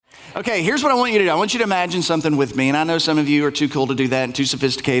Okay, here's what I want you to do. I want you to imagine something with me. And I know some of you are too cool to do that and too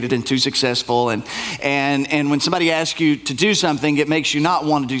sophisticated and too successful. And when somebody asks you to do something, it makes you not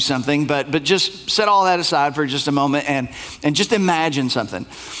want to do something. But just set all that aside for just a moment and just imagine something.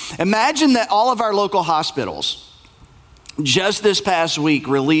 Imagine that all of our local hospitals just this past week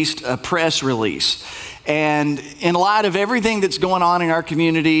released a press release. And in light of everything that's going on in our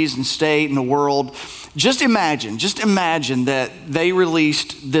communities and state and the world, just imagine that they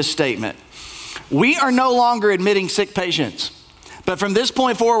released this statement. We are no longer admitting sick patients, but from this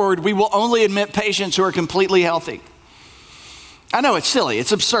point forward, we will only admit patients who are completely healthy. I know it's silly,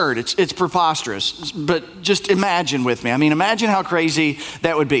 it's absurd, it's preposterous, but just imagine with me. I mean, imagine how crazy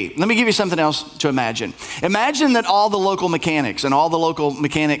that would be. Let me give you something else to imagine. Imagine that all the local mechanics and all the local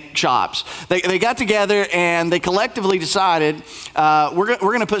mechanic shops, they got together and they collectively decided, we're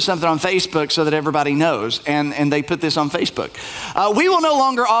going to put something on Facebook so that everybody knows, and they put this on Facebook. We will no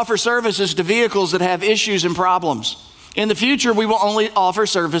longer offer services to vehicles that have issues and problems. In the future, we will only offer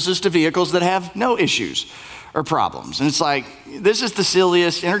services to vehicles that have no issues or problems. And it's like, this is the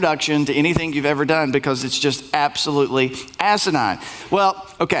silliest introduction to anything you've ever done because it's just absolutely asinine. Well,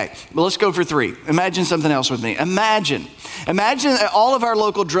 okay, but let's go for 3. Imagine something else with me. Imagine all of our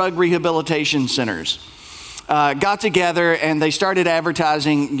local drug rehabilitation centers got together and they started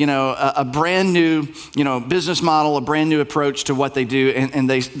advertising, a brand new, business model, a brand new approach to what they do. And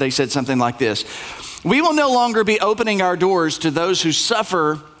they said something like this. We will no longer be opening our doors to those who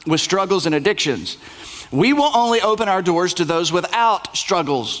suffer with struggles and addictions. We will only open our doors to those without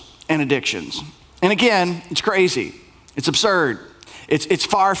struggles and addictions. And again, it's crazy. It's absurd. It's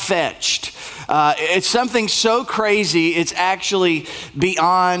far-fetched. It's something so crazy, it's actually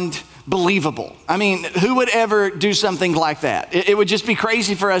beyond believable. I mean, who would ever do something like that? It would just be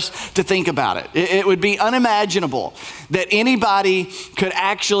crazy for us to think about it. It would be unimaginable that anybody could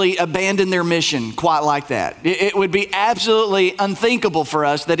actually abandon their mission quite like that. It would be absolutely unthinkable for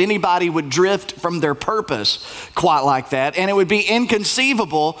us that anybody would drift from their purpose quite like that. And it would be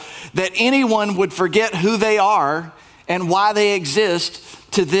inconceivable that anyone would forget who they are and why they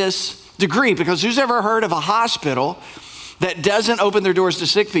exist to this degree. Because who's ever heard of a hospital that doesn't open their doors to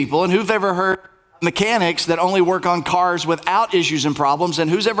sick people? And who've ever heard mechanics that only work on cars without issues and problems? And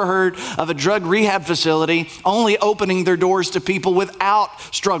who's ever heard of a drug rehab facility only opening their doors to people without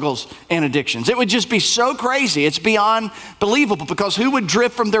struggles and addictions? It would just be so crazy. It's beyond believable, because who would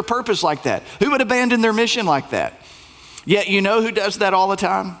drift from their purpose like that? Who would abandon their mission like that? Yet you know who does that all the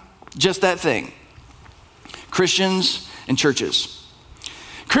time? Just that thing. Christians and churches.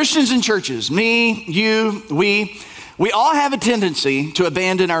 Christians and churches, me, you, we all have a tendency to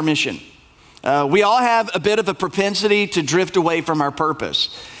abandon our mission. We all have a bit of a propensity to drift away from our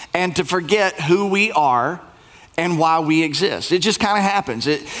purpose and to forget who we are and why we exist. It just kind of happens.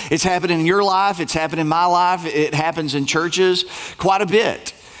 It's happened in your life. It's happened in my life. It happens in churches quite a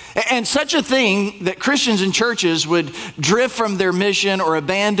bit. And such a thing that Christians and churches would drift from their mission or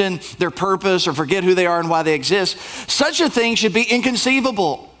abandon their purpose or forget who they are and why they exist, such a thing should be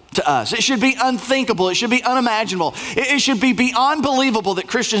inconceivable to us. It should be unthinkable. It should be unimaginable. It should be beyond believable that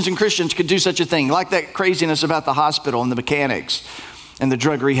Christians could do such a thing, like that craziness about the hospital and the mechanics and the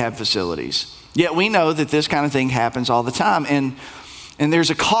drug rehab facilities. Yet we know that this kind of thing happens all the time. And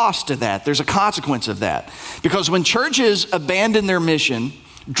there's a cost to that. There's a consequence of that. Because when churches abandon their mission,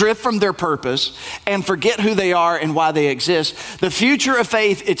 drift from their purpose, and forget who they are and why they exist, the future of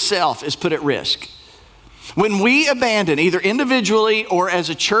faith itself is put at risk. When we abandon, either individually or as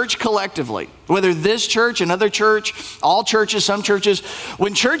a church collectively, whether this church, another church, all churches, some churches,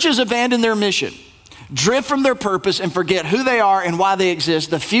 when churches abandon their mission, drift from their purpose, and forget who they are and why they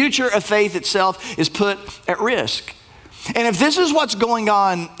exist, the future of faith itself is put at risk. And if this is what's going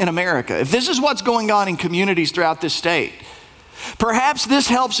on in America, if this is what's going on in communities throughout this state, perhaps this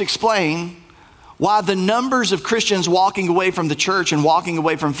helps explain why the numbers of Christians walking away from the church and walking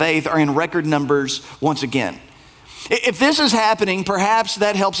away from faith are in record numbers once again. If this is happening, perhaps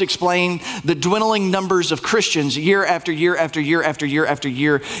that helps explain the dwindling numbers of Christians year after year after year after year after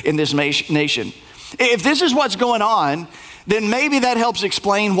year in this nation. If this is what's going on, then maybe that helps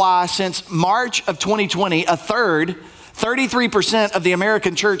explain why since March of 2020, a third, 33% of the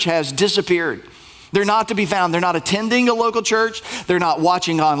American church has disappeared. They're not to be found. They're not attending a local church. They're not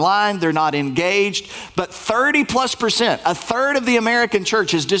watching online. They're not engaged. But 30+%, a third of the American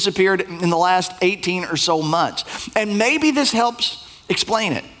church has disappeared in the last 18 or so months. And maybe this helps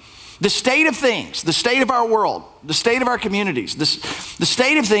explain it. The state of things, the state of our world, the state of our communities, the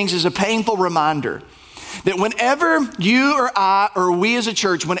state of things is a painful reminder that whenever you or I or we as a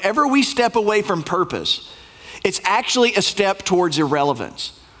church, whenever we step away from purpose, it's actually a step towards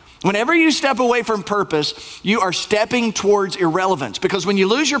irrelevance. Whenever you step away from purpose, you are stepping towards irrelevance, because when you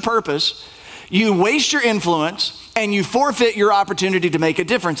lose your purpose, you waste your influence and you forfeit your opportunity to make a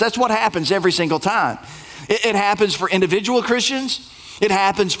difference. That's what happens every single time. It happens for individual Christians. It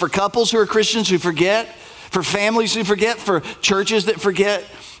happens for couples who are Christians who forget, for families who forget, for churches that forget,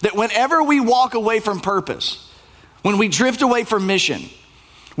 that whenever we walk away from purpose, when we drift away from mission,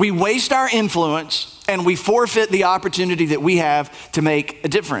 we waste our influence and we forfeit the opportunity that we have to make a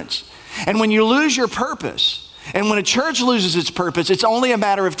difference. And when you lose your purpose, and when a church loses its purpose, it's only a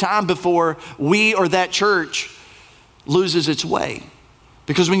matter of time before we or that church loses its way.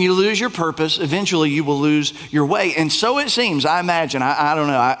 Because when you lose your purpose, eventually you will lose your way. And so it seems, I imagine, I don't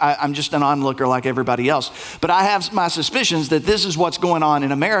know, I'm just an onlooker like everybody else, but I have my suspicions that this is what's going on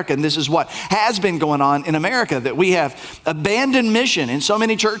in America, and this is what has been going on in America, that we have abandoned mission in so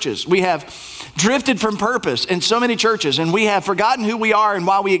many churches. We have drifted from purpose in so many churches, and we have forgotten who we are and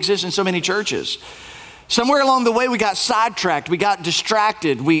why we exist in so many churches. Somewhere along the way, we got sidetracked, we got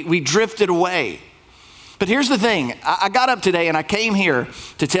distracted, we drifted away. But here's the thing, I got up today and I came here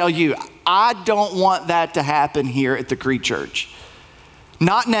to tell you, I don't want that to happen here at the Creek Church.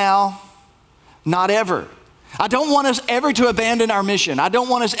 Not now, not ever. I don't want us ever to abandon our mission. I don't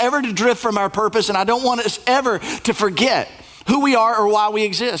want us ever to drift from our purpose, and I don't want us ever to forget who we are or why we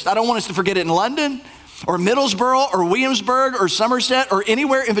exist. I don't want us to forget it in London or Middlesbrough or Williamsburg or Somerset or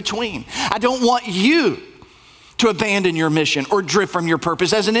anywhere in between. I don't want you to abandon your mission or drift from your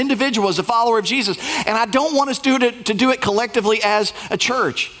purpose as an individual, as a follower of Jesus. And I don't want us to do it collectively as a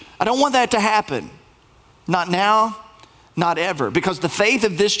church. I don't want that to happen. Not now, not ever. Because the faith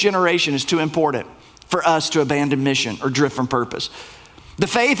of this generation is too important for us to abandon mission or drift from purpose. The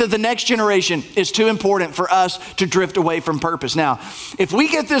faith of the next generation is too important for us to drift away from purpose. Now, if we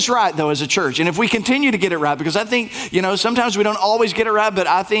get this right, though, as a church, and if we continue to get it right, because I think, sometimes we don't always get it right, but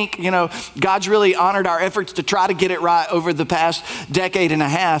I think, God's really honored our efforts to try to get it right over the past decade and a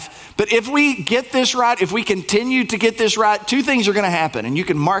half. But if we get this right, if we continue to get this right, two things are going to happen, and you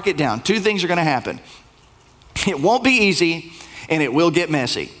can mark it down. Two things are going to happen. It won't be easy, and it will get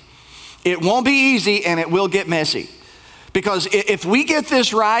messy. It won't be easy, and it will get messy. Because if we get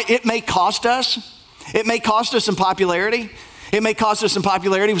this right, it may cost us. It may cost us some popularity. It may cost us some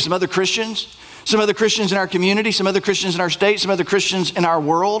popularity with some other Christians in our community, some other Christians in our state, some other Christians in our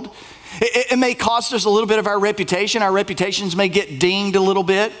world. It may cost us a little bit of our reputation. Our reputations may get dinged a little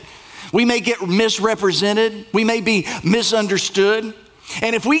bit. We may get misrepresented. We may be misunderstood.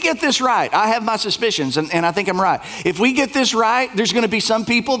 And if we get this right, I have my suspicions, and I think I'm right. If we get this right, there's going to be some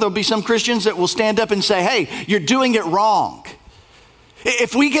people, there'll be some Christians that will stand up and say, hey, you're doing it wrong.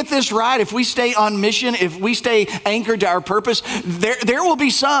 If we get this right, if we stay on mission, if we stay anchored to our purpose, there will be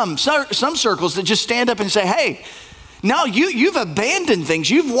some circles that just stand up and say, hey, no, you've abandoned things.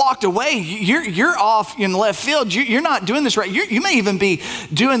 You've walked away. You're off in left field. You're not doing this right. You may even be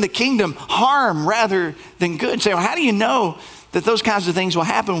doing the kingdom harm rather than good. So how do you know that those kinds of things will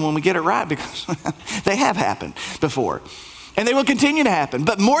happen when we get it right? Because they have happened before, and they will continue to happen.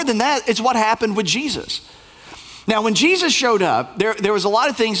 But more than that, it's what happened with Jesus. Now, when Jesus showed up, there was a lot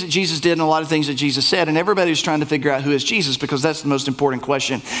of things that Jesus did and a lot of things that Jesus said, and everybody was trying to figure out who is Jesus, because that's the most important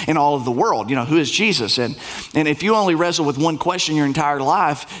question in all of the world. Who is Jesus? And if you only wrestle with one question your entire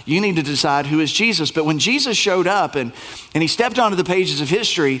life, you need to decide who is Jesus. But when Jesus showed up and he stepped onto the pages of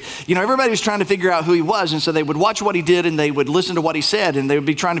history, everybody was trying to figure out who he was. And so they would watch what he did and they would listen to what he said, and they would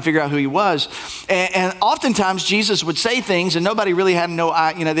be trying to figure out who he was. And oftentimes Jesus would say things and nobody really had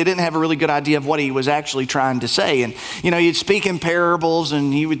they didn't have a really good idea of what he was actually trying to say. And, he'd speak in parables,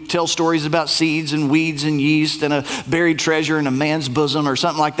 and he would tell stories about seeds and weeds and yeast and a buried treasure in a man's bosom or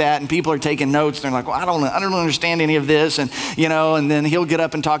something like that. And people are taking notes. They're like, well, I don't understand any of this. And, and then he'll get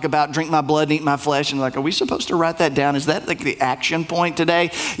up and talk about drink my blood and eat my flesh. And like, are we supposed to write that down? Is that like the action point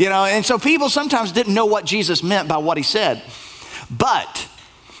today? And so people sometimes didn't know what Jesus meant by what he said. But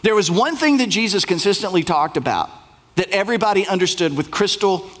there was one thing that Jesus consistently talked about that everybody understood with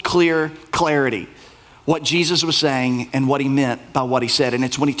crystal clear clarity, what Jesus was saying and what he meant by what he said. And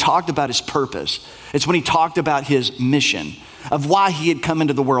it's when he talked about his purpose. It's when he talked about his mission of why he had come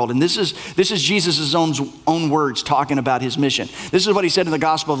into the world. And this is Jesus' own words talking about his mission. This is what he said in the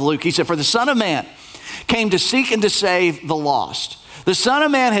Gospel of Luke. He said, for the Son of Man came to seek and to save the lost. The Son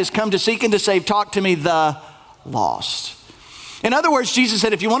of Man has come to seek and to save, talk to me, the lost. In other words, Jesus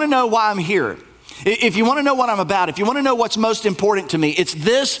said, if you want to know why I'm here, if you want to know what I'm about, if you want to know what's most important to me, it's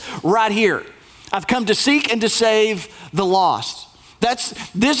this right here. I've come to seek and to save the lost.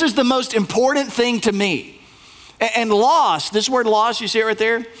 This is the most important thing to me. And lost, this word lost, you see it right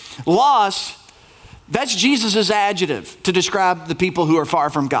there? Lost, That's Jesus' adjective to describe the people who are far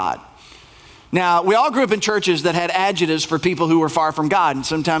from God. Now, we all grew up in churches that had adjectives for people who were far from God. And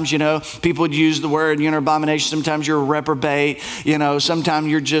sometimes, people would use the word, abomination. Sometimes you're a reprobate. Sometimes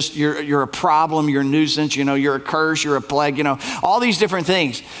you're a problem, you're a nuisance, you're a curse, you're a plague, all these different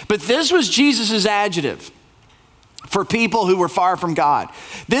things. But this was Jesus' adjective for people who were far from God.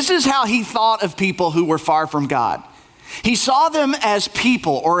 This is how he thought of people who were far from God. He saw them as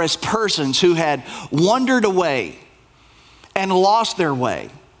people or as persons who had wandered away and lost their way.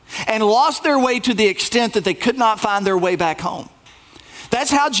 And lost their way to the extent that they could not find their way back home. That's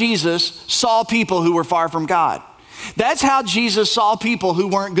how Jesus saw people who were far from God. That's how Jesus saw people who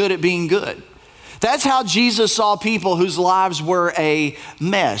weren't good at being good. That's how Jesus saw people whose lives were a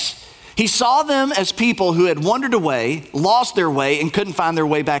mess. He saw them as people who had wandered away, lost their way, and couldn't find their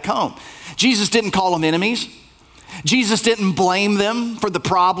way back home. Jesus didn't call them enemies. Jesus didn't blame them for the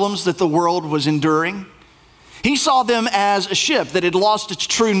problems that the world was enduring. He saw them as a ship that had lost its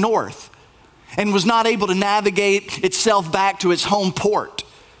true north and was not able to navigate itself back to its home port.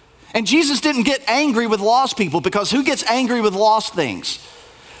 And Jesus didn't get angry with lost people, because who gets angry with lost things?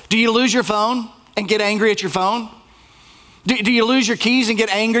 Do you lose your phone and get angry at your phone? Do you lose your keys and get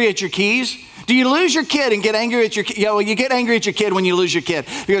angry at your keys? Do you lose your kid and get angry at your kid? You get angry at your kid when you lose your kid,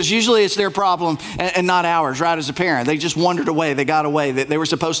 because usually it's their problem and not ours, right? As a parent, they just wandered away. They got away. They were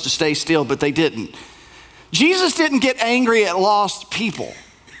supposed to stay still, but they didn't. Jesus didn't get angry at lost people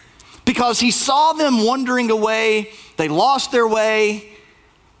because he saw them wandering away. They lost their way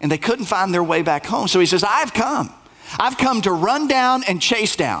and they couldn't find their way back home. So he says, I've come to run down and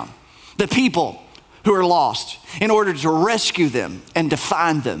chase down the people who are lost in order to rescue them and to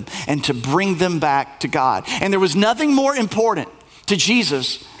find them and to bring them back to God. And there was nothing more important to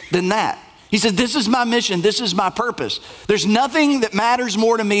Jesus than that. He said, this is my mission. This is my purpose. There's nothing that matters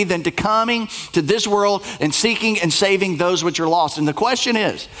more to me than to coming to this world and seeking and saving those which are lost. And the question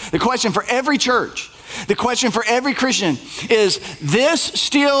for every church, the question for every Christian is this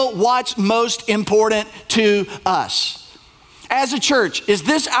still what's most important to us? As a church, is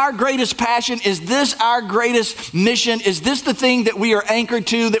this our greatest passion? Is this our greatest mission? Is this the thing that we are anchored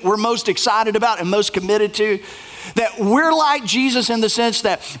to, that we're most excited about and most committed to? That we're like Jesus in the sense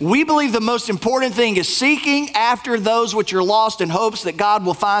that we believe the most important thing is seeking after those which are lost in hopes that God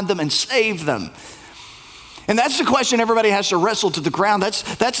will find them and save them. And that's the question everybody has to wrestle to the ground.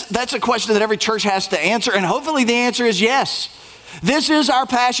 That's a question that every church has to answer. And hopefully the answer is yes. This is our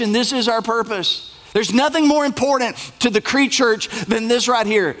passion. This is our purpose. There's nothing more important to the Cree Church than this right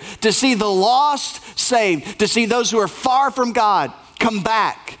here. To see the lost saved. To see those who are far from God come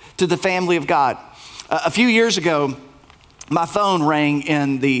back to the family of God. A few years ago, my phone rang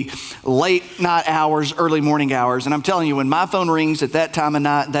in the late night hours, early morning hours. And I'm telling you, when my phone rings at that time of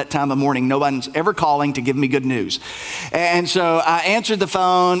night, that time of morning, nobody's ever calling to give me good news. And so I answered the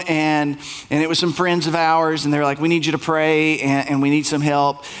phone, and it was some friends of ours, and they were like, we need you to pray, and we need some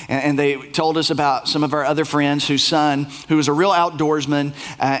help. And they told us about some of our other friends whose son, who was a real outdoorsman,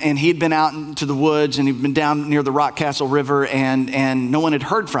 and he'd been out into the woods, and he'd been down near the Rockcastle River, and no one had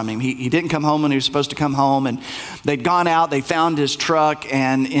heard from him. He didn't come home when he was supposed to come home, and they'd gone out, they found his truck,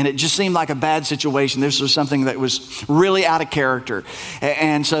 and it just seemed like a bad situation. This was something that was really out of character.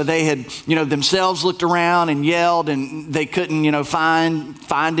 And so they had, themselves looked around and yelled, and they couldn't,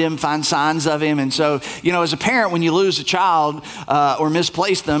 find him, find signs of him. And so, as a parent, when you lose a child or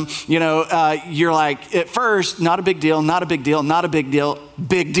misplace them, you're like, at first, not a big deal, not a big deal, not a big deal,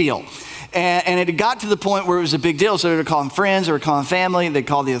 big deal. And it got to the point where it was a big deal. So they were calling friends, they were calling family, they'd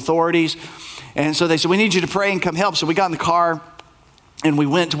call the authorities. And so they said, we need you to pray and come help. So we got in the car and we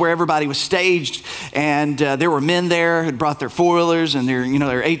went to where everybody was staged, and there were men there who had brought their four-wheelers and their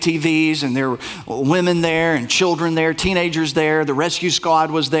ATVs, and there were women there and children there, teenagers there. The rescue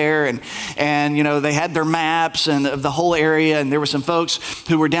squad was there, and they had their maps and of the whole area, and there were some folks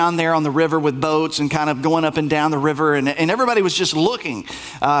who were down there on the river with boats and kind of going up and down the river, and everybody was just looking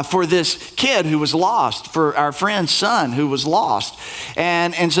for this kid who was lost, for our friend's son who was lost.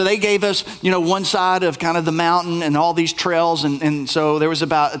 And so they gave us, one side of kind of the mountain and all these trails, and so there was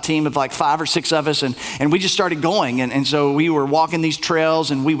about a team of like 5 or 6 of us, and we just started going. And so we were walking these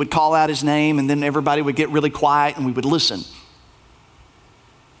trails, and we would call out his name, and then everybody would get really quiet, and we would listen.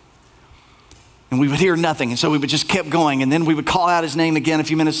 And we would hear nothing, and so we would just keep going. And then we would call out his name again a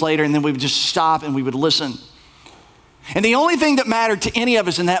few minutes later, and then we would just stop, and we would listen. And the only thing that mattered to any of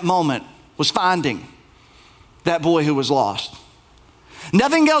us in that moment was finding that boy who was lost.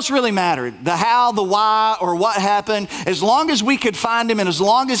 Nothing else really mattered. The how, the why, or what happened. As long as we could find him and as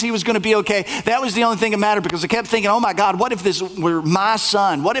long as he was going to be okay, that was the only thing that mattered, because I kept thinking, oh my God, what if this were my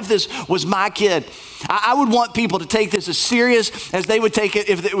son? What if this was my kid? I would want people to take this as serious as they would take it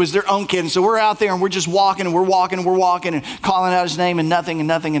if it was their own kid. And so we're out there and we're just walking and we're walking and we're walking and calling out his name and nothing and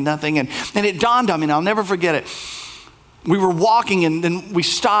nothing and nothing. And it dawned on me, and I'll never forget it. We were walking and then we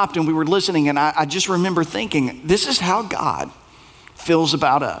stopped and we were listening, and I just remember thinking, this is how God feels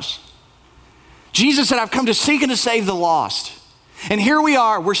about us. Jesus said, I've come to seek and to save the lost. And here we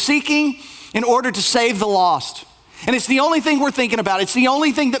are, we're seeking in order to save the lost. And it's the only thing we're thinking about. It's the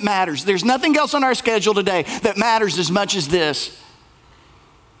only thing that matters. There's nothing else on our schedule today that matters as much as this.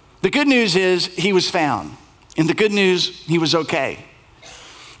 The good news is he was found. And the good news, he was okay.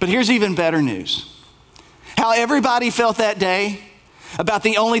 But here's even better news. How everybody felt that day about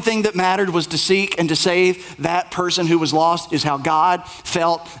the only thing that mattered was to seek and to save that person who was lost is how God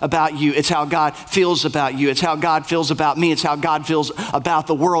felt about you. It's how God feels about you. It's how God feels about me. It's how God feels about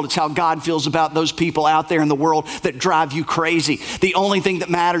the world. It's how God feels about those people out there in the world that drive you crazy. The only thing that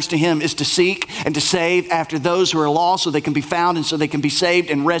matters to him is to seek and to save after those who are lost so they can be found and so they can be saved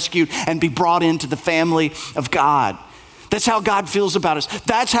and rescued and be brought into the family of God. That's how God feels about us.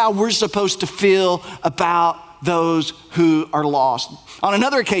 That's how we're supposed to feel about those who are lost. On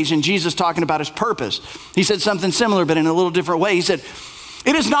another occasion, Jesus talking about his purpose, he said something similar, but in a little different way. He said,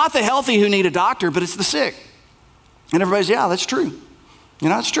 it is not the healthy who need a doctor, but it's the sick. And everybody's, yeah, that's true.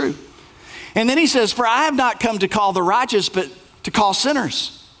 It's true. And then he says, for I have not come to call the righteous, but to call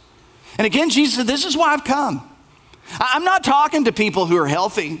sinners. And again, Jesus said, this is why I've come. I'm not talking to people who are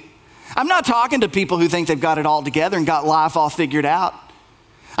healthy. I'm not talking to people who think they've got it all together and got life all figured out.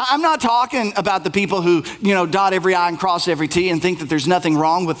 I'm not talking about the people who, dot every I and cross every T and think that there's nothing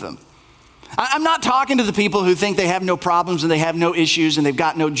wrong with them. I'm not talking to the people who think they have no problems and they have no issues and they've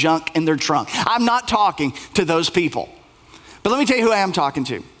got no junk in their trunk. I'm not talking to those people. But let me tell you who I am talking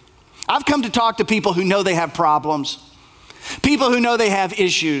to. I've come to talk to people who know they have problems, people who know they have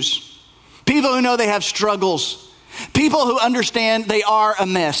issues, people who know they have struggles, people who understand they are a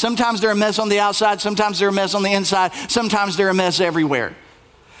mess. Sometimes they're a mess on the outside, sometimes they're a mess on the inside, sometimes they're a mess everywhere.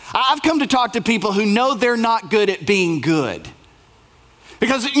 I've come to talk to people who know they're not good at being good.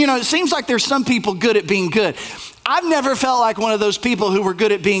 Because, it seems like there's some people good at being good. I've never felt like one of those people who were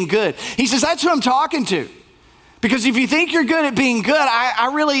good at being good. He says, that's who I'm talking to. Because if you think you're good at being good,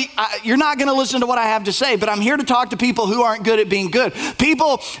 you're not going to listen to what I have to say. But I'm here to talk to people who aren't good at being good.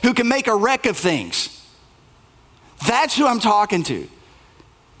 People who can make a wreck of things. That's who I'm talking to.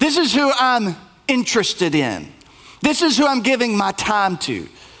 This is who I'm interested in. This is who I'm giving my time to.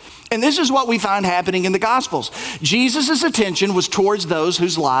 And this is what we find happening in the Gospels. Jesus' attention was towards those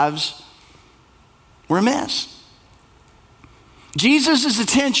whose lives were a mess. Jesus'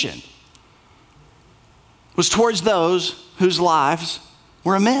 attention was towards those whose lives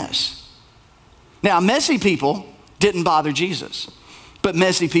were a mess. Now, messy people didn't bother Jesus, but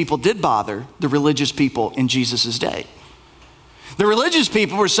messy people did bother the religious people in Jesus' day. The religious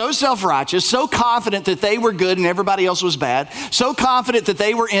people were so self-righteous, so confident that they were good and everybody else was bad, so confident that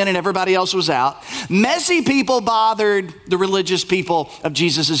they were in and everybody else was out. Messy people bothered the religious people of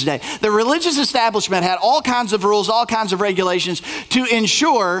Jesus' day. The religious establishment had all kinds of rules, all kinds of regulations to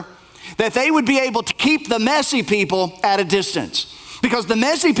ensure that they would be able to keep the messy people at a distance. Because the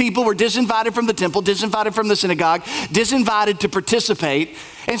messy people were disinvited from the temple, disinvited from the synagogue, disinvited to participate.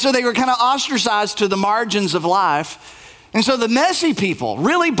 And so they were kind of ostracized to the margins of life. And so the messy people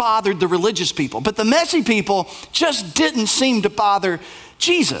really bothered the religious people, but the messy people just didn't seem to bother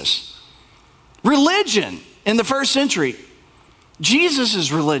Jesus. Religion in the first century, Jesus'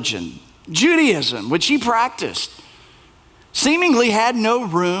 religion, Judaism, which he practiced, seemingly had no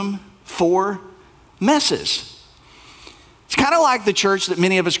room for messes. It's kind of like the church that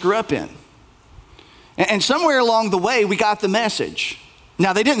many of us grew up in. And somewhere along the way, we got the message.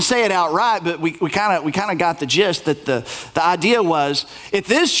 Now, they didn't say it outright, but we kind of got the gist that the idea was, at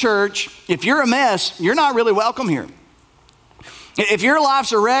this church, if you're a mess, you're not really welcome here. If your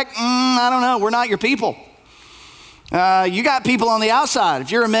life's a wreck, I don't know, we're not your people. You got people on the outside.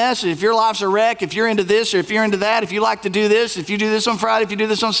 If you're a mess, if your life's a wreck, if you're into this or if you're into that, if you like to do this, if you do this on Friday, if you do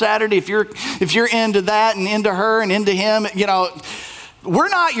this on Saturday, if you're into that and into her and into him, we're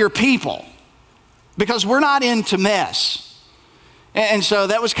not your people because we're not into mess. And so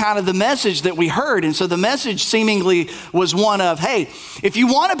that was kind of the message that we heard. And so the message seemingly was one of, hey, if you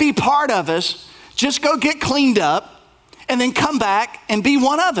want to be part of us, just go get cleaned up and then come back and be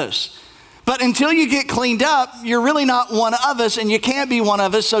one of us. But until you get cleaned up, you're really not one of us, and you can't be one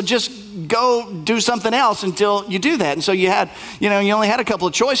of us, so just go do something else until you do that. And so you only had a couple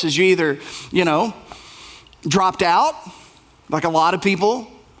of choices. You either, dropped out, like a lot of people,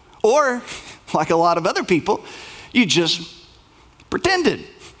 or like a lot of other people, you just pretended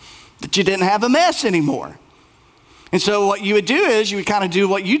that you didn't have a mess anymore. And so what you would do is you would kind of do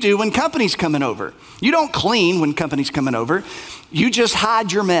what you do when company's coming over. You don't clean when company's coming over. You just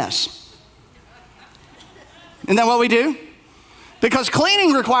hide your mess. Isn't that what we do? Because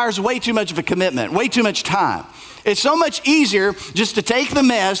cleaning requires way too much of a commitment, way too much time. It's so much easier just to take the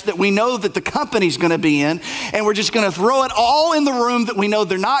mess that we know that the company's going to be in, and we're just going to throw it all in the room that we know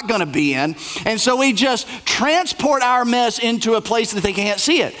they're not going to be in. And so we just transport our mess into a place that they can't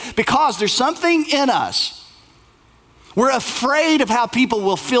see it, because there's something in us. We're afraid of how people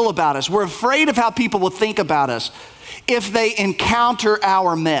will feel about us. We're afraid of how people will think about us if they encounter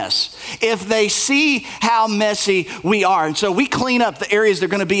our mess, if they see how messy we are. And so we clean up the areas they're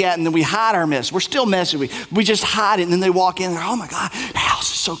going to be at, and then we hide our mess. We're still messy. We just hide it, and then they walk in and they're, oh my God, the house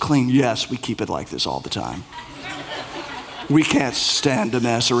is so clean. Yes, we keep it like this all the time. We can't stand a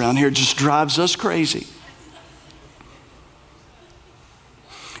mess around here. It just drives us crazy.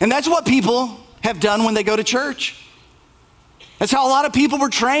 And that's what people have done when they go to church. That's how a lot of people were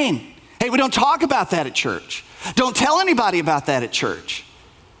trained. Hey, we don't talk about that at church. Don't tell anybody about that at church.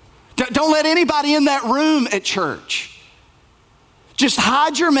 Don't let anybody in that room at church. Just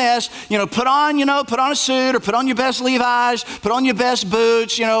hide your mess, put on a suit, or put on your best Levi's, put on your best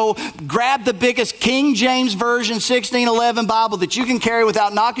boots, grab the biggest King James Version 1611 Bible that you can carry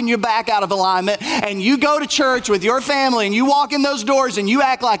without knocking your back out of alignment, and you go to church with your family, and you walk in those doors and you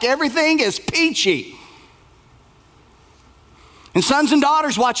act like everything is peachy. And sons and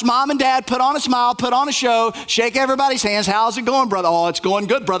daughters watch mom and dad put on a smile, put on a show, shake everybody's hands. How's it going, brother? Oh, it's going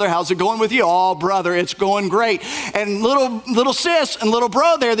good, brother. How's it going with you? Oh, brother, it's going great. And little sis and little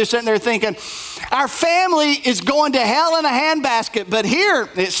bro they're sitting there thinking, our family is going to hell in a handbasket, but here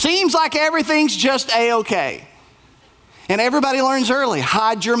it seems like everything's just A-okay. And everybody learns early,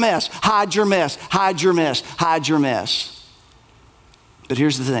 hide your mess, hide your mess, hide your mess, hide your mess. But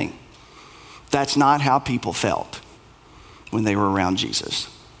here's the thing, that's not how people felt when they were around Jesus.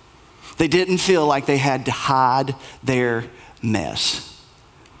 They didn't feel like they had to hide their mess.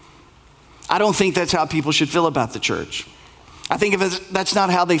 I don't think that's how people should feel about the church. I think if that's not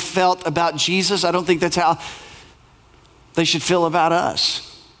how they felt about Jesus, I don't think that's how they should feel about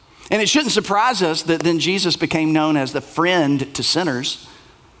us. And it shouldn't surprise us that then Jesus became known as the friend to sinners.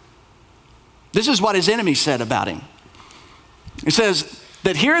 This is what his enemies said about him. It says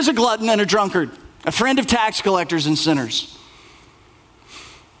that here is a glutton and a drunkard, a friend of tax collectors and sinners.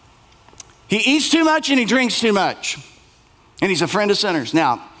 He eats too much and he drinks too much, and he's a friend of sinners.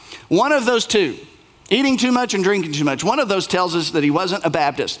 Now, one of those two, eating too much and drinking too much, one of those tells us that he wasn't a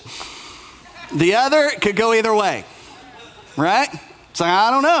Baptist. The other could go either way, right? It's like, I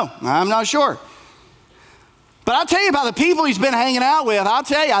don't know. I'm not sure. But I'll tell you about the people he's been hanging out with. I'll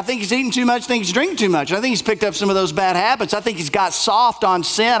tell you, I think he's eating too much, I think he's drinking too much. I think he's picked up some of those bad habits. I think he's got soft on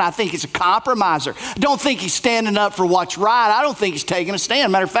sin. I think he's a compromiser. I don't think he's standing up for what's right. I don't think he's taking a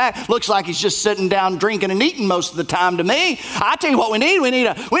stand. Matter of fact, looks like he's just sitting down drinking and eating most of the time to me. I tell you what we need. We need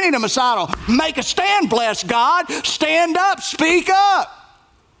a Messiah to make a stand, bless God. Stand up, speak up.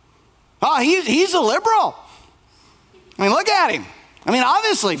 Oh, he's a liberal. I mean, look at him. I mean,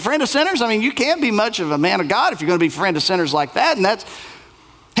 obviously, friend of sinners, you can't be much of a man of God if you're going to be friend of sinners like that. And that's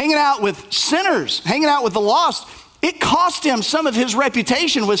hanging out with sinners, hanging out with the lost. It cost him some of his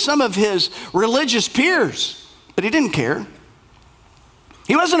reputation with some of his religious peers, but he didn't care.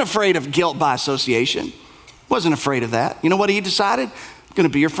 He wasn't afraid of guilt by association. Wasn't afraid of that. You know what he decided? I'm going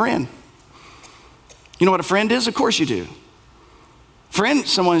to be your friend. You know what a friend is? Of course you do. Friend,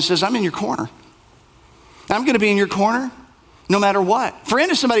 someone who says, I'm in your corner. I'm going to be in your corner no matter what. Friend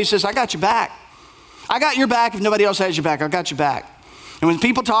is somebody who says, I got your back. I got your back if nobody else has your back. I got your back. And when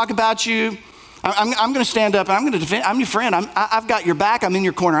people talk about you, I'm going to stand up and I'm going to defend. I'm your friend. I've got your back. I'm in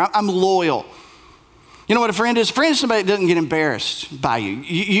your corner. I'm loyal. You know what a friend is? A friend is somebody that doesn't get embarrassed by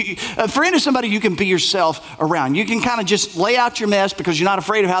you. A friend is somebody you can be yourself around. You can kind of just lay out your mess because you're not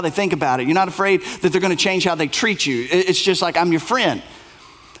afraid of how they think about it. You're not afraid that they're going to change how they treat you. It's just like, I'm your friend.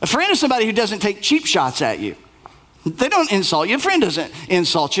 A friend is somebody who doesn't take cheap shots at you. They don't insult you. A friend doesn't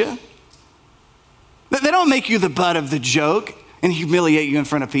insult you. They don't make you the butt of the joke and humiliate you in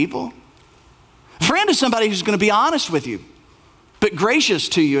front of people. A friend is somebody who's going to be honest with you, but gracious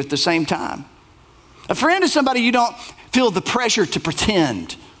to you at the same time. A friend is somebody you don't feel the pressure to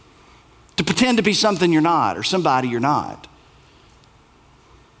pretend to be something you're not or somebody you're not.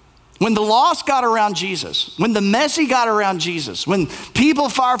 When the lost got around Jesus, when the messy got around Jesus, when people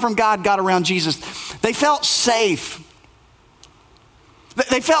far from God got around Jesus, they felt safe.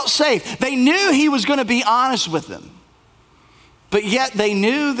 They felt safe. They knew he was going to be honest with them, but yet they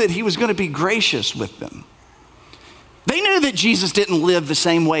knew that he was going to be gracious with them. They knew that Jesus didn't live the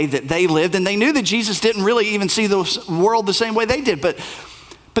same way that they lived, and they knew that Jesus didn't really even see the world the same way they did, but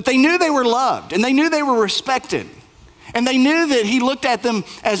they knew they were loved, and they knew they were respected, and they knew that he looked at them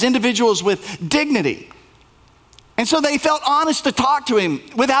as individuals with dignity. And so they felt honest to talk to him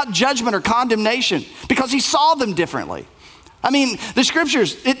without judgment or condemnation because he saw them differently. I mean, the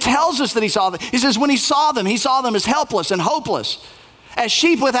scriptures, it tells us that he saw them. He says when he saw them as helpless and hopeless, as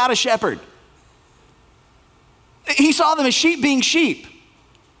sheep without a shepherd. He saw them as sheep being sheep.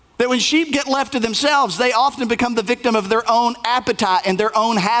 That when sheep get left to themselves, they often become the victim of their own appetite and their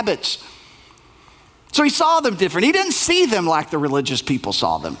own habits. So he saw them different. He didn't see them like the religious people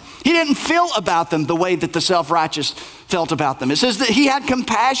saw them. He didn't feel about them the way that the self-righteous felt about them. It says that he had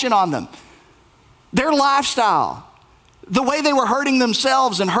compassion on them. Their lifestyle, the way they were hurting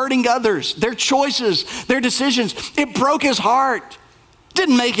themselves and hurting others, their choices, their decisions, it broke his heart.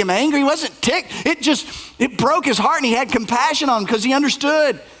 Didn't make him angry. He wasn't ticked. It broke his heart, and he had compassion on him because he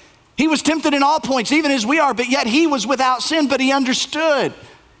understood. He was tempted in all points, even as we are, but yet he was without sin, but he understood.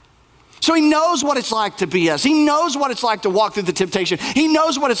 So he knows what it's like to be us. He knows what it's like to walk through the temptation. He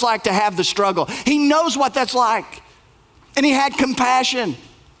knows what it's like to have the struggle. He knows what that's like. And he had compassion.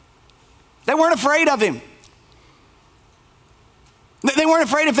 They weren't afraid of him. They weren't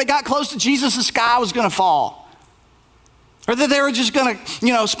afraid if they got close to Jesus, the sky was going to fall. Or that they were just going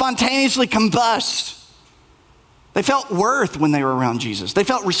to, spontaneously combust. They felt worth when they were around Jesus. They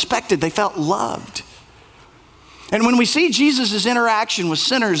felt respected. They felt loved. And when we see Jesus' interaction with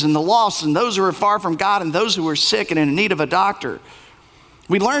sinners and the lost and those who are far from God and those who are sick and in need of a doctor,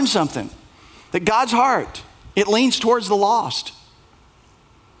 we learn something. That God's heart, it leans towards the lost.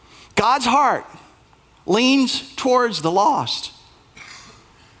 God's heart leans towards the lost.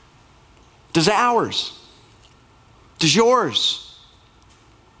 Does ours? Does yours?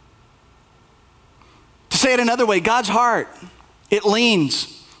 To say it another way, God's heart, it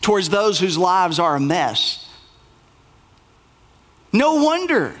leans towards those whose lives are a mess. No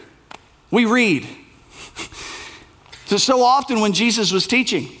wonder we read. So often when Jesus was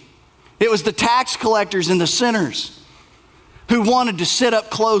teaching, it was the tax collectors and the sinners who wanted to sit up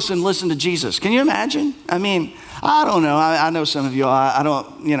close and listen to Jesus. Can you imagine? I mean, I don't know. I know some of you, I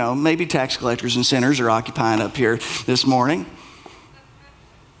don't, maybe tax collectors and sinners are occupying up here this morning.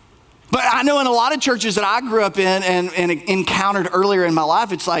 But I know in a lot of churches that I grew up in and encountered earlier in my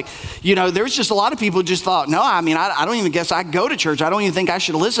life, it's like, there's just a lot of people who just thought, no, I don't even guess I go to church. I don't even think I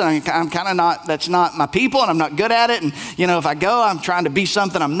should listen. I'm kind of not, that's not my people and I'm not good at it. And, if I go, I'm trying to be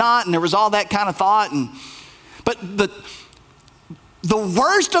something I'm not. And there was all that kind of thought. But the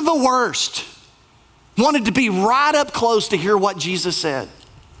worst of the worst wanted to be right up close to hear what Jesus said.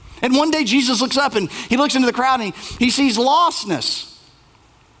 And one day Jesus looks up and he looks into the crowd and he sees lostness.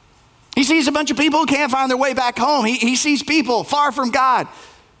 He sees a bunch of people who can't find their way back home. He sees people far from God.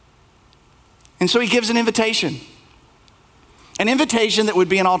 And so he gives an invitation. An invitation that would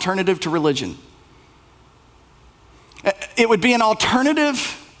be an alternative to religion. It would be an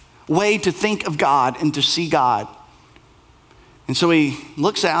alternative way to think of God and to see God. And so he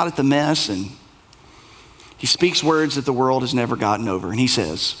looks out at the mess and he speaks words that the world has never gotten over. And he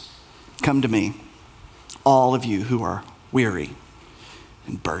says, "Come to me, all of you who are weary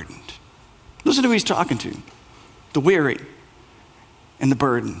and burdened." Listen to who he's talking to. The weary and the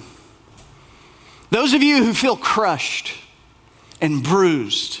burdened. Those of you who feel crushed and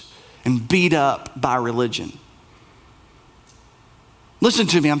bruised and beat up by religion. Listen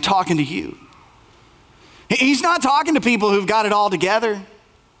to me, I'm talking to you. He's not talking to people who've got it all together.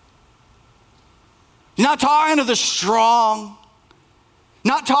 He's not talking to the strong,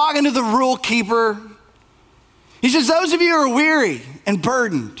 not talking to the rule keeper. He says, those of you who are weary and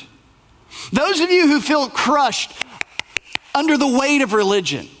burdened, those of you who feel crushed under the weight of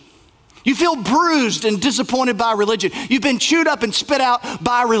religion, you feel bruised and disappointed by religion. You've been chewed up and spit out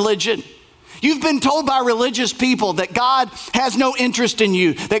by religion. You've been told by religious people that God has no interest in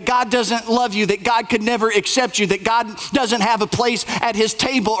you, that God doesn't love you, that God could never accept you, that God doesn't have a place at his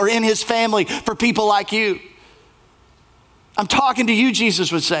table or in his family for people like you. I'm talking to you,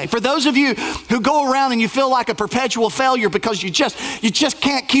 Jesus would say. For those of you who go around and you feel like a perpetual failure because you just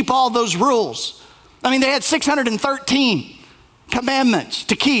can't keep all those rules. I mean, they had 613 commandments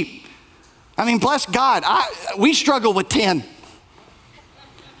to keep. I mean, bless God, we struggle with 10.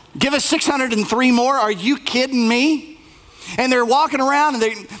 Give us 603 more? Are you kidding me? And they're walking around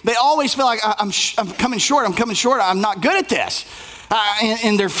and they always feel like, I'm coming short, I'm not good at this.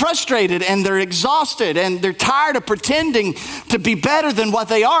 And they're frustrated and they're exhausted and they're tired of pretending to be better than what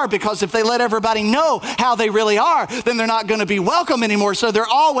they are, because if they let everybody know how they really are, then they're not going to be welcome anymore. So they're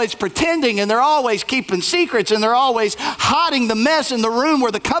always pretending and they're always keeping secrets and they're always hiding the mess in the room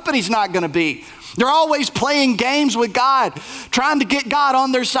where the company's not going to be. They're always playing games with God, trying to get God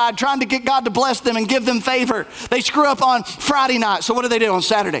on their side, trying to get God to bless them and give them favor. They screw up on Friday night. So what do on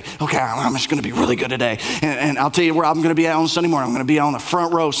Saturday? Okay, I'm just going to be really good today. And I'll tell you where I'm going to be at on Sunday morning. I'm going to be on the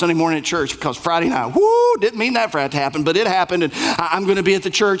front row Sunday morning at church, because Friday night, didn't mean that for that to happen, but it happened. And I'm going to be at the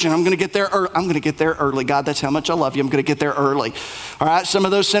church and I'm going to get there early. God, that's how much I love you. I'm going to get there early. All right, some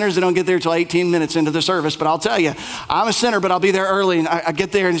of those sinners, they don't get there till 18 minutes into the service. But I'll tell you, I'm a sinner, but I'll be there early. And I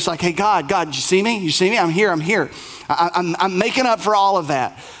get there and it's like, hey, God, you see me? You see me? I'm here. I'm making up for all of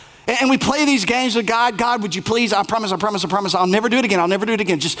that. And we play these games with God. God, would you please? I promise. I'll never do it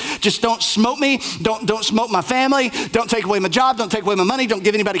again. Just don't smote me. Don't smote my family. Don't take away my job. Don't take away my money. Don't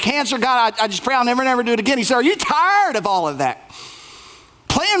give anybody cancer. God, I just pray I'll never do it again. He said, are you tired of all of that?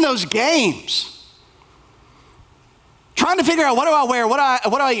 Playing those games. Trying to figure out, what do I wear? What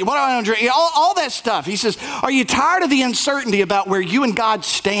do I eat? What do I drink? All that stuff. He says, are you tired of the uncertainty about where you and God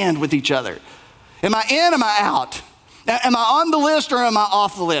stand with each other? Am I in? Am I out? Am I on the list or am I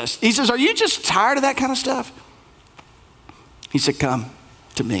off the list? He says, are you just tired of that kind of stuff? He said, come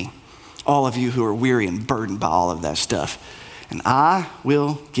to me, all of you who are weary and burdened by all of that stuff, and I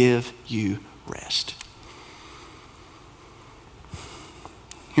will give you rest.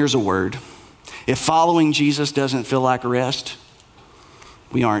 Here's a word. If following Jesus doesn't feel like rest,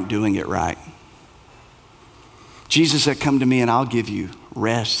 we aren't doing it right. Jesus said, come to me and I'll give you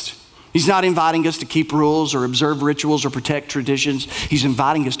rest. He's not inviting us to keep rules or observe rituals or protect traditions. He's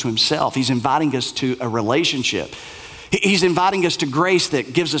inviting us to himself. He's inviting us to a relationship. He's inviting us to grace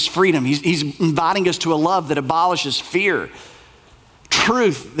that gives us freedom. He's inviting us to a love that abolishes fear,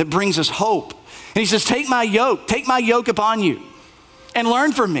 truth that brings us hope. And he says, take my yoke upon you and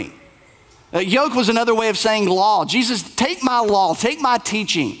learn from me. Yoke was another way of saying law. Jesus, take my law, take my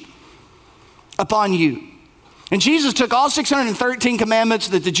teaching upon you. And Jesus took all 613 commandments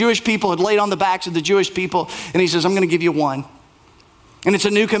that the Jewish people had laid on the backs of the Jewish people, and he says, I'm going to give you one. And it's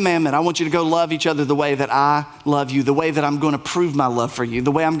a new commandment. I want you to go love each other the way that I love you, the way that I'm going to prove my love for you,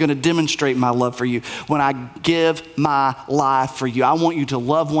 the way I'm going to demonstrate my love for you when I give my life for you. I want you to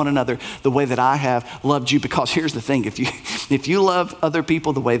love one another the way that I have loved you, because here's the thing. If you love other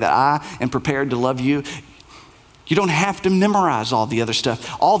people the way that I am prepared to love you, you don't have to memorize all the other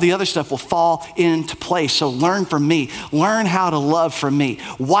stuff. All the other stuff will fall into place. So learn from me. Learn how to love from me.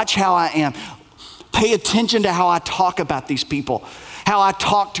 Watch how I am. Pay attention to how I talk about these people, how I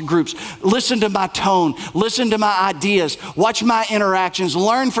talk to groups. Listen to my tone. Listen to my ideas. Watch my interactions.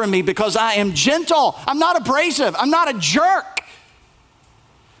 Learn from me, because I am gentle. I'm not abrasive. I'm not a jerk.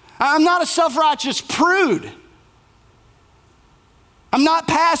 I'm not a self-righteous prude. I'm not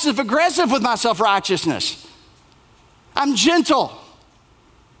passive aggressive with my self-righteousness. I'm gentle.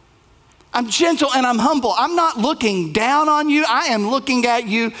 I'm gentle and I'm humble. I'm not looking down on you. I am looking at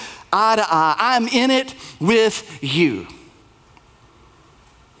you eye to eye. I'm in it with you.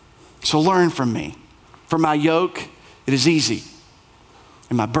 So learn from me. For my yoke, it is easy,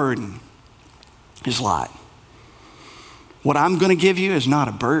 and my burden is light. What I'm going to give you is not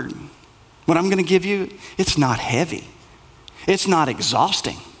a burden. What I'm going to give you, it's not heavy. It's not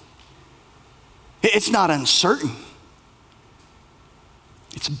exhausting. It's not uncertain.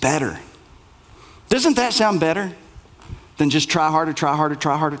 It's better. Doesn't that sound better than just try harder? God, I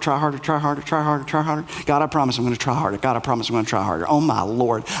promise I'm going to try harder. God, I promise I'm going to try harder. Oh my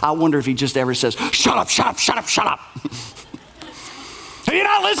Lord. I wonder if he just ever says, shut up. Have you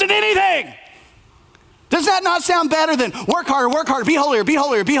not listened to anything? Does that not sound better than work harder, be holier?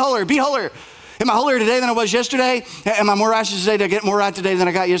 Am I holier today than I was yesterday? Am I more righteous today? Did I get more right today than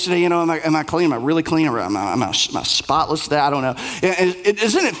I got yesterday? You know, am I clean? Am I really clean? Or am I spotless today? I don't know.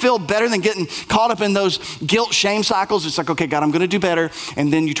 Doesn't it feel better than getting caught up in those guilt, shame cycles? It's like, okay, God, I'm going to do better.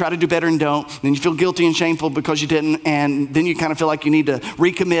 And then you try to do better and don't. Then you feel guilty and shameful because you didn't. And then you kind of feel like you need to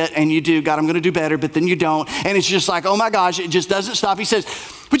recommit, and you do. God, I'm going to do better, but then you don't. And it's just like, oh my gosh, it just doesn't stop. He says,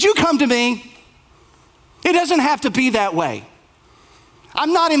 would you come to me? It doesn't have to be that way.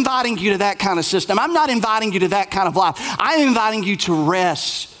 I'm not inviting you to that kind of system. I'm not inviting you to that kind of life. I'm inviting you to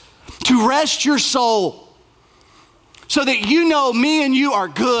rest your soul, so that you know me and you are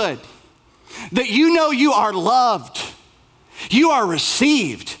good, that you know you are loved, you are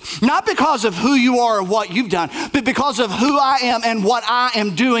received, not because of who you are or what you've done, but because of who I am and what I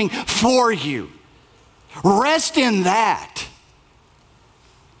am doing for you. Rest in that.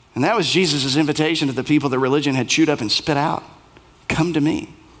 And that was Jesus' invitation to the people that religion had chewed up and spit out. Come to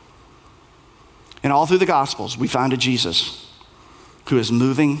me. And all through the Gospels, we find a Jesus who is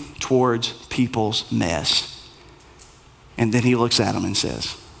moving towards people's mess. And then he looks at them and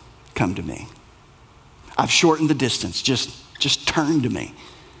says, come to me. I've shortened the distance. Just turn to me.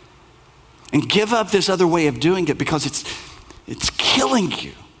 And give up this other way of doing it, because it's killing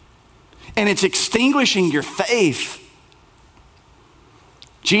you. And it's extinguishing your faith.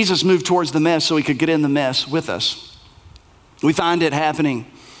 Jesus moved towards the mess so he could get in the mess with us. We find it happening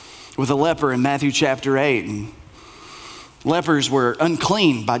with a leper in Matthew chapter 8. And lepers were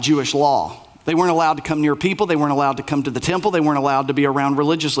unclean by Jewish law. They weren't allowed to come near people. They weren't allowed to come to the temple. They weren't allowed to be around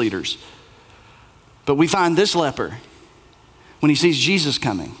religious leaders. But we find this leper, when he sees Jesus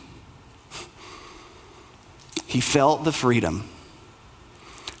coming, he felt the freedom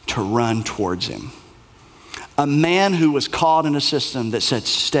to run towards him. A man who was caught in a system that said,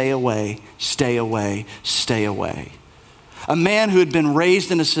 stay away, stay away, stay away. A man who had been raised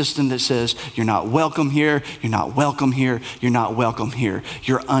in a system that says, you're not welcome here, you're not welcome here, you're not welcome here.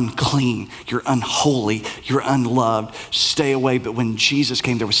 You're unclean, you're unholy, you're unloved, stay away. But when Jesus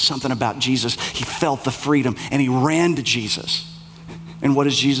came, there was something about Jesus. He felt the freedom and he ran to Jesus. And what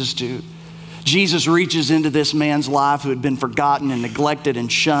does Jesus do? Jesus reaches into this man's life who had been forgotten and neglected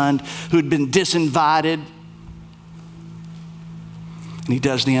and shunned, who had been disinvited. And he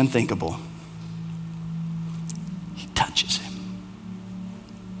does the unthinkable. He touches him.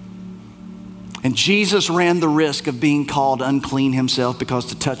 And Jesus ran the risk of being called unclean himself, because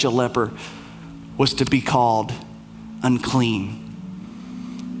to touch a leper was to be called unclean.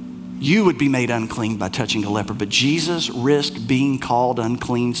 You would be made unclean by touching a leper, but Jesus risked being called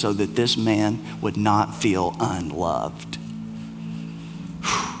unclean so that this man would not feel unloved.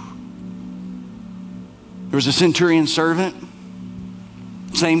 There was a centurion servant,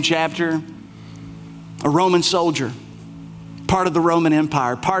 same chapter, a Roman soldier, part of the Roman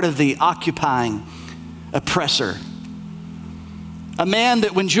Empire, part of the occupying oppressor. A man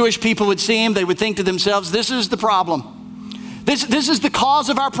that when Jewish people would see him, they would think to themselves, this is the problem. This is the cause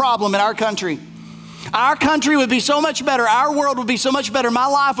of our problem in our country. Our country would be so much better. Our world would be so much better. My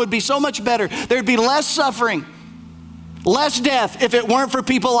life would be so much better. There'd be less suffering, less death if it weren't for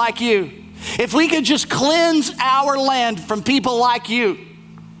people like you. If we could just cleanse our land from people like you,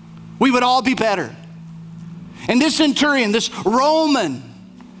 we would all be better. And this centurion, this Roman,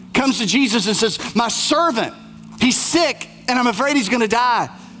 comes to Jesus and says, my servant, he's sick and I'm afraid he's going to die.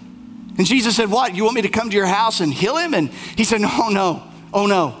 And Jesus said, what, you want me to come to your house and heal him? And he said,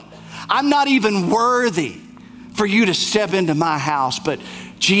 no. I'm not even worthy for you to step into my house. But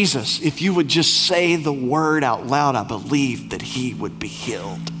Jesus, if you would just say the word out loud, I believe that he would be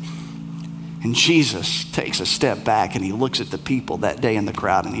healed. And Jesus takes a step back and he looks at the people that day in the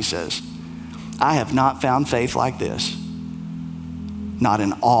crowd and he says, I have not found faith like this, not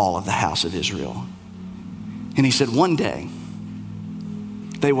in all of the house of Israel. And he said, one day,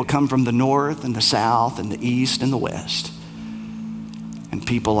 they will come from the north and the south and the east and the west. And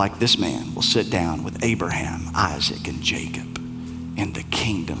people like this man will sit down with Abraham, Isaac, and Jacob in the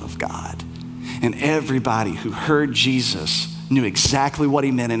kingdom of God. And everybody who heard Jesus knew exactly what he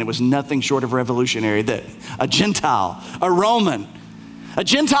meant, and it was nothing short of revolutionary, that a Gentile, a Roman, a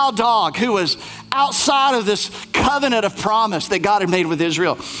Gentile dog who was outside of this covenant of promise that God had made with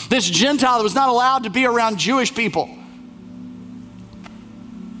Israel, this Gentile that was not allowed to be around Jewish people,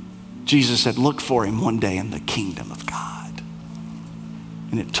 Jesus said, look for him one day in the kingdom of God.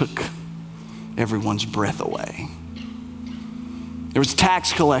 And it took everyone's breath away. There was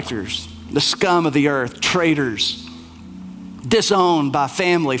tax collectors, the scum of the earth, traitors, disowned by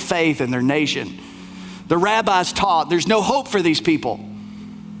family, faith, and their nation. The rabbis taught there's no hope for these people.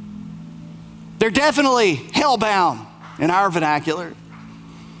 They're definitely hellbound in our vernacular.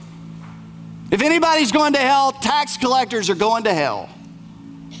 If anybody's going to hell, tax collectors are going to hell.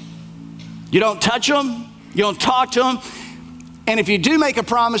 You don't touch them, you don't talk to them, and if you do make a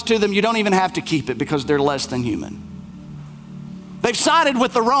promise to them, you don't even have to keep it because they're less than human. They've sided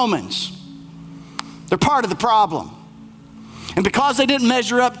with the Romans. They're part of the problem. And because they didn't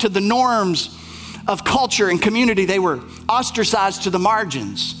measure up to the norms of culture and community, they were ostracized to the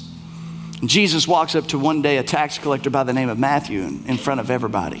margins. And Jesus walks up to one day a tax collector by the name of Matthew in front of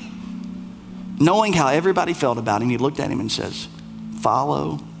everybody. Knowing how everybody felt about him, he looked at him and says,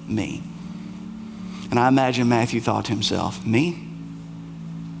 follow me. And I imagine Matthew thought to himself, me?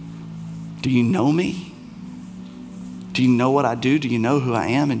 Do you know me? Do you know what I do? Do you know who I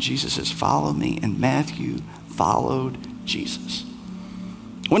am? And Jesus says, follow me. And Matthew followed Jesus.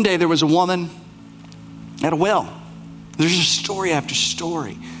 One day there was a woman At a well. There's just story after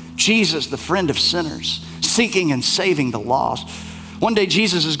story. Jesus, the friend of sinners, seeking and saving the lost. One day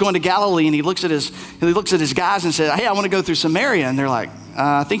Jesus is going to Galilee and he looks at his guys and says, hey, I want to go through Samaria. And they're like,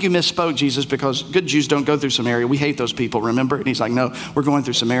 I think you misspoke, Jesus, because good Jews don't go through Samaria. We hate those people, remember? And he's like, no, we're going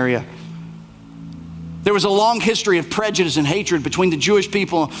through Samaria. There was a long history of prejudice and hatred between the Jewish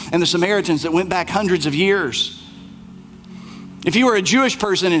people and the Samaritans that went back hundreds of years. If you were a Jewish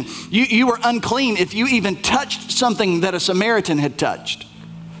person and you were unclean if you even touched something that a Samaritan had touched.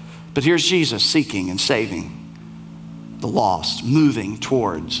 But here's Jesus seeking and saving the lost, moving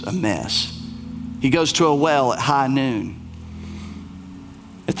towards a mess. He goes to a well at high noon.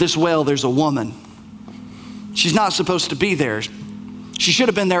 At this well, there's a woman. She's not supposed to be there. She should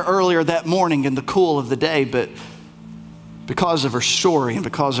have been there earlier that morning in the cool of the day, but because of her story and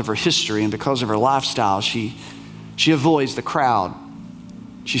because of her history and because of her lifestyle, she avoids the crowd.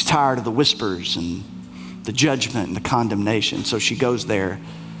 She's tired of the whispers and the judgment and the condemnation, so she goes there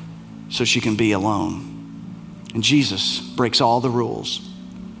so she can be alone. And Jesus breaks all the rules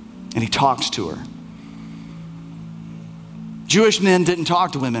and he talks to her. Jewish men didn't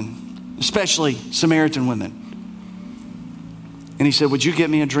talk to women, especially Samaritan women. And he said, would you get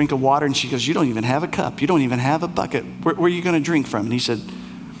me a drink of water? And she goes, you don't even have a cup. You don't even have a bucket. Where are you going to drink from? And he said,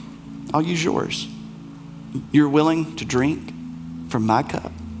 I'll use yours. You're willing to drink from my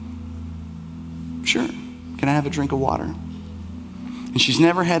cup? Sure. Can I have a drink of water? And she's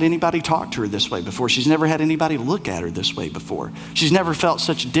never had anybody talk to her this way before. She's never had anybody look at her this way before. She's never felt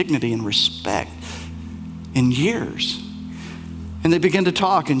such dignity and respect in years. And they begin to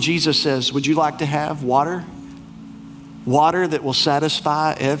talk, and Jesus says, would you like to have water? Water that will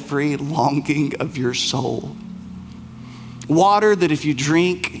satisfy every longing of your soul. Water that if you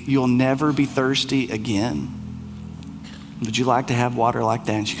drink, you'll never be thirsty again. Would you like to have water like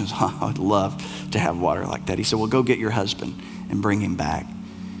that? And she goes, I would love to have water like that. He said, well, go get your husband and bring him back.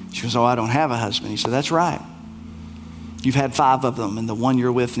 She goes, oh, I don't have a husband. He said, that's right. You've had 5 of them, and the one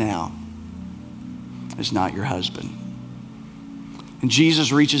you're with now is not your husband. And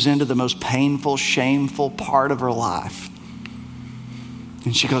Jesus reaches into the most painful, shameful part of her life.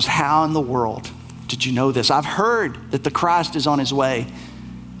 And she goes, how in the world did you know this? I've heard that the Christ is on his way.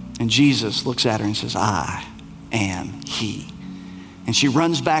 And Jesus looks at her and says, I am he. And she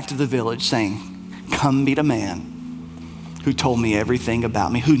runs back to the village saying, come meet a man who told me everything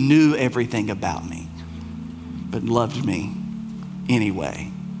about me, who knew everything about me, but loved me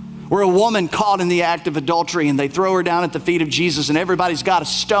anyway. We're a woman caught in the act of adultery, and they throw her down at the feet of Jesus, and everybody's got a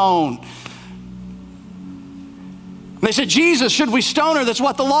stone. They said, Jesus, should we stone her? That's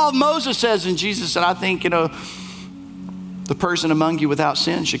what the law of Moses says. And Jesus said, I think, the person among you without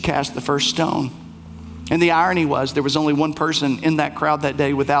sin should cast the first stone. And the irony was there was only one person in that crowd that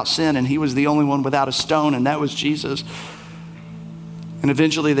day without sin, and he was the only one without a stone, and that was Jesus. And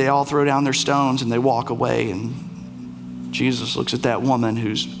eventually they all throw down their stones and they walk away, and Jesus looks at that woman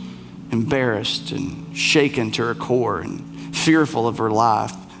who's embarrassed and shaken to her core and fearful of her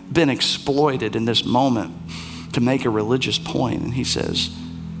life, been exploited in this moment to make a religious point. And he says,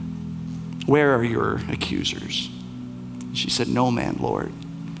 where are your accusers? She said, no man, Lord.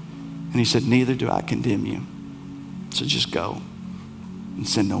 And he said, neither do I condemn you. So just go and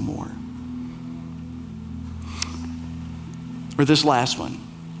sin no more. Or this last one,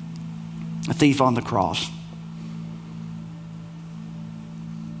 a thief on the cross,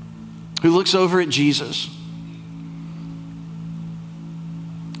 who looks over at Jesus,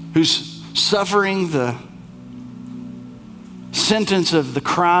 who's suffering the sentence of the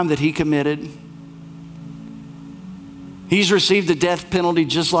crime that he committed. He's received the death penalty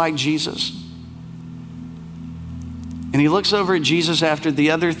just like Jesus. And he looks over at Jesus after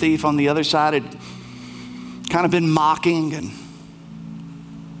the other thief on the other side had kind of been mocking and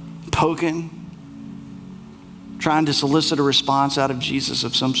poking, trying to solicit a response out of Jesus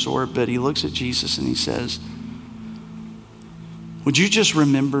of some sort. But he looks at Jesus and he says, would you just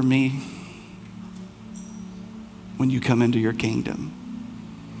remember me when you come into your kingdom?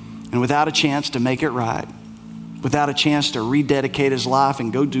 And without a chance to make it right, without a chance to rededicate his life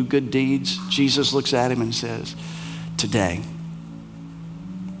and go do good deeds, Jesus looks at him and says, today,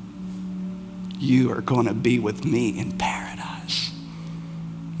 you are going to be with me in paradise.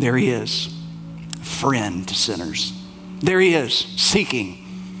 There he is, a friend to sinners. There he is, seeking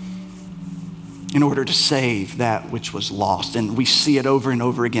in order to save that which was lost. And we see it over and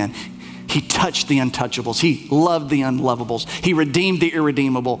over again. He touched the untouchables. He loved the unlovables. He redeemed the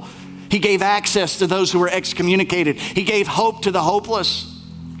irredeemable. He gave access to those who were excommunicated. He gave hope to the hopeless.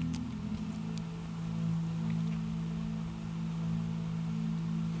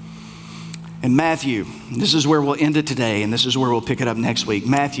 In Matthew, this is where we'll end it today, and this is where we'll pick it up next week.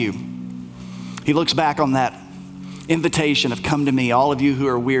 Matthew, he looks back on that invitation of come to me, all of you who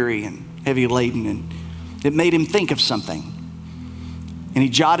are weary and heavy laden, and it made him think of something. And he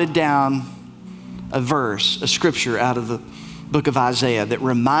jotted down a verse, a scripture out of the book of Isaiah that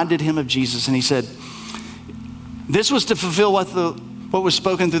reminded him of Jesus. And he said, this was to fulfill what was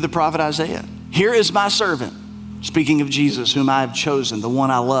spoken through the prophet Isaiah. Here is my servant, speaking of Jesus, whom I have chosen, the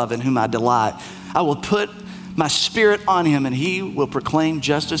one I love and whom I delight. I will put my spirit on him, and he will proclaim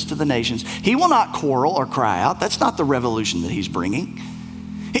justice to the nations. He will not quarrel or cry out. That's not the revolution that he's bringing.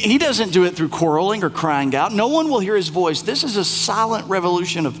 He doesn't do it through quarreling or crying out. No one will hear his voice. This is a silent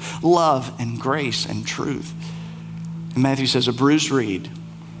revolution of love and grace and truth. And Matthew says, a bruised reed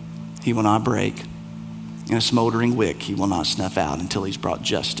he will not break, and a smoldering wick he will not snuff out until he's brought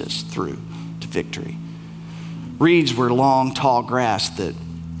justice through to victory. Reeds were long, tall grass that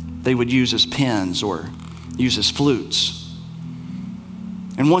they would use as pens or use as flutes.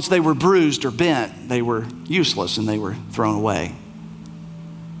 And once they were bruised or bent, they were useless and they were thrown away.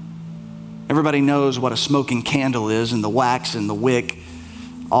 Everybody knows what a smoking candle is, and the wax and the wick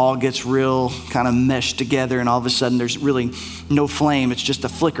all gets real kind of meshed together, and all of a sudden there's really no flame. It's just a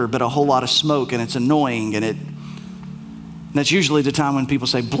flicker, but a whole lot of smoke, and it's annoying. And that's usually the time when people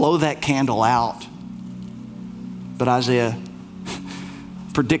say, blow that candle out. But Isaiah,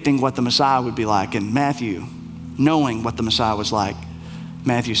 predicting what the Messiah would be like, and Matthew, knowing what the Messiah was like,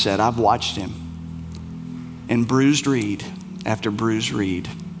 Matthew said, I've watched him. And bruised reed after bruised reed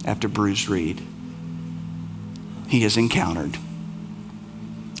after bruised reed, he has encountered.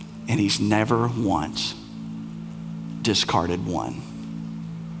 And he's never once discarded one.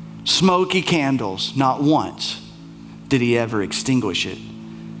 Smoky candles, not once did he ever extinguish it.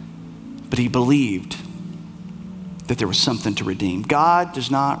 But he believed that there was something to redeem. God does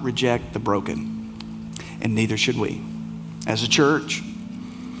not reject the broken, and neither should we. As a church,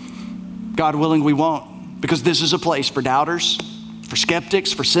 God willing, we won't, because this is a place for doubters, for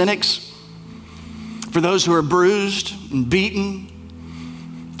skeptics, for cynics, for those who are bruised and beaten,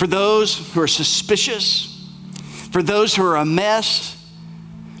 for those who are suspicious, for those who are a mess,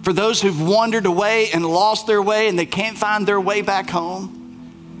 for those who've wandered away and lost their way and they can't find their way back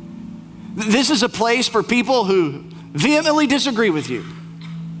home. This is a place for people who vehemently disagree with you,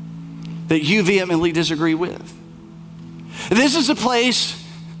 that you vehemently disagree with. This is a place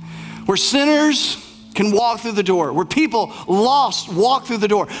where sinners can walk through the door, where people lost walk through the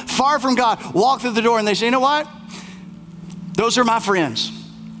door, far from God walk through the door, and they say, you know what? Those are my friends.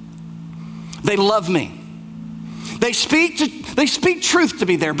 They love me. They speak truth to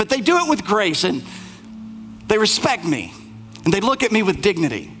me there, but they do it with grace, and they respect me, and they look at me with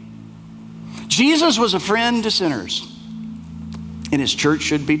dignity. Jesus was a friend to sinners, and his church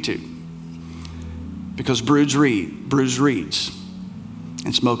should be too. Because bruised reeds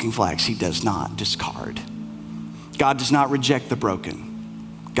and smoking flax he does not discard. God does not reject the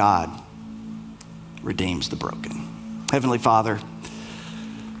broken. God redeems the broken. Heavenly Father,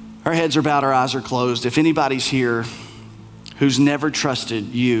 our heads are bowed, our eyes are closed. If anybody's here who's never trusted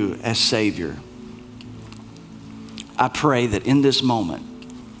you as Savior, I pray that in this moment,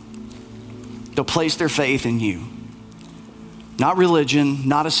 they'll place their faith in you. Not religion,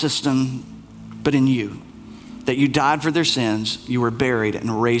 not a system, but in you. That you died for their sins, you were buried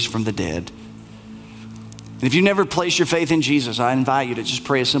and raised from the dead. And if you never placed your faith in Jesus, I invite you to just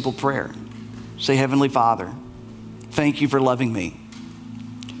pray a simple prayer. Say, Heavenly Father, thank you for loving me.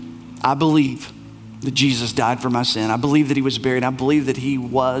 I believe that Jesus died for my sin. I believe that he was buried. I believe that he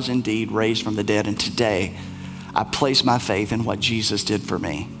was indeed raised from the dead. And today, I place my faith in what Jesus did for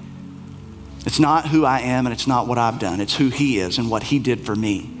me. It's not who I am and it's not what I've done. It's who he is and what he did for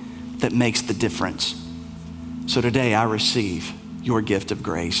me that makes the difference. So today, I receive your gift of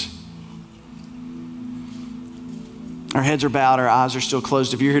grace. Our heads are bowed, our eyes are still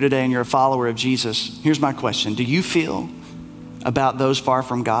closed. If you're here today and you're a follower of Jesus, here's my question. Do you feel about those far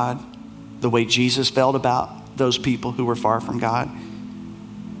from God the way Jesus felt about those people who were far from God?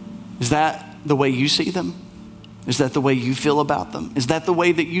 Is that the way you see them? Is that the way you feel about them? Is that the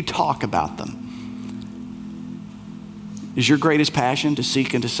way that you talk about them? Is your greatest passion to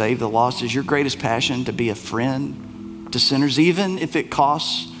seek and to save the lost? Is your greatest passion to be a friend to sinners, even if it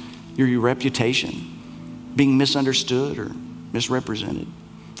costs your reputation, being misunderstood or misrepresented?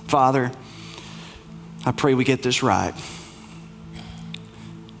 Father, I pray we get this right.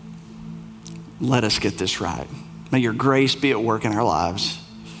 Let us get this right. May your grace be at work in our lives.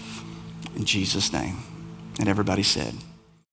 In Jesus' name. And everybody said,